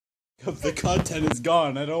The content is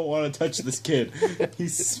gone. I don't want to touch this kid. He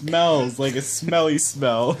smells like a smelly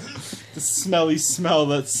smell. The smelly smell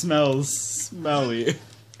that smells smelly.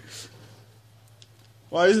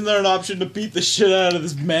 Why isn't there an option to beat the shit out of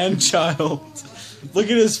this man-child? Look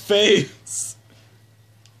at his face.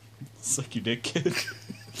 Suck your dick, kid.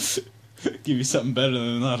 Give you something better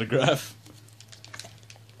than an autograph.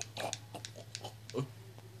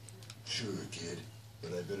 Sure, kid.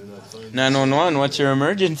 But I better not find 911, what's your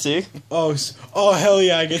emergency? Oh hell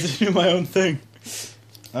yeah, I get to do my own thing.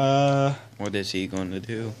 What is he going to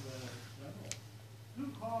do?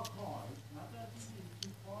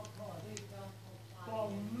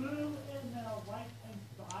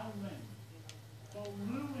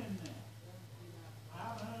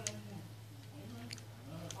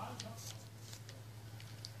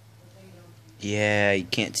 Yeah, you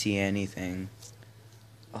can't see anything.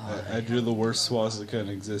 Oh, I drew the worst swastika in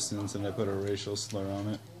existence and I put a racial slur on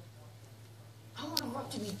it. I want Rook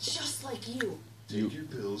to be just like you. Take your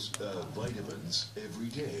pills, vitamins, every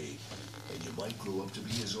day, and you might grow up to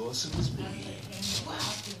be as awesome as me. Wow,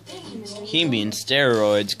 thank you, Mr. he means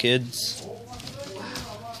steroids, kids.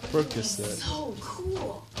 Brooke is that. So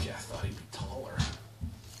cool. Yeah, I thought he'd be taller.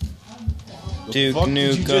 Duke fuck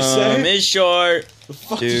did you just Nukem say? is short. The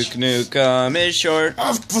fuck Duke Nukem is short.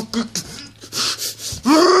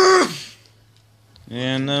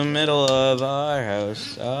 In the middle of our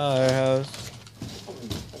house, I'm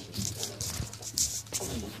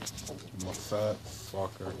a fat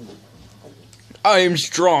fucker. I am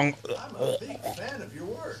strong. I'm a big fan of your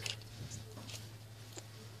work.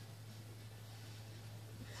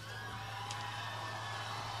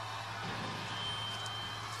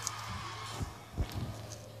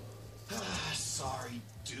 Sorry,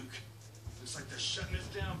 Duke. Looks like they're shutting us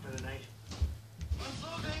down for the night. On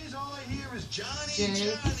slow days, all I hear is Johnny, Jay?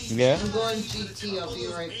 Johnny. Yeah? I'm going GT. I'll be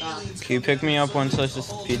right back. Can you pick me up one slice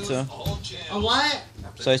of pizza? A what?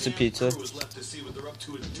 Slice of pizza.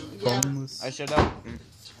 Yeah. Boneless. I shut up.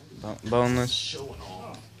 Boneless.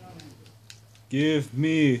 Give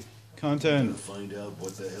me content. Find out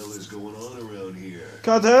what the hell is going on around here.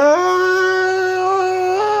 Content!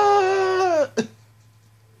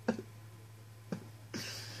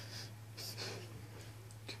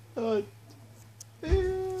 God.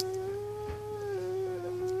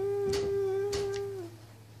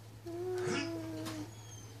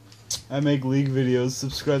 I make League videos.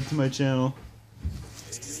 Subscribe to my channel.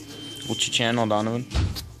 What's your channel, Donovan?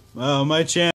 My channel.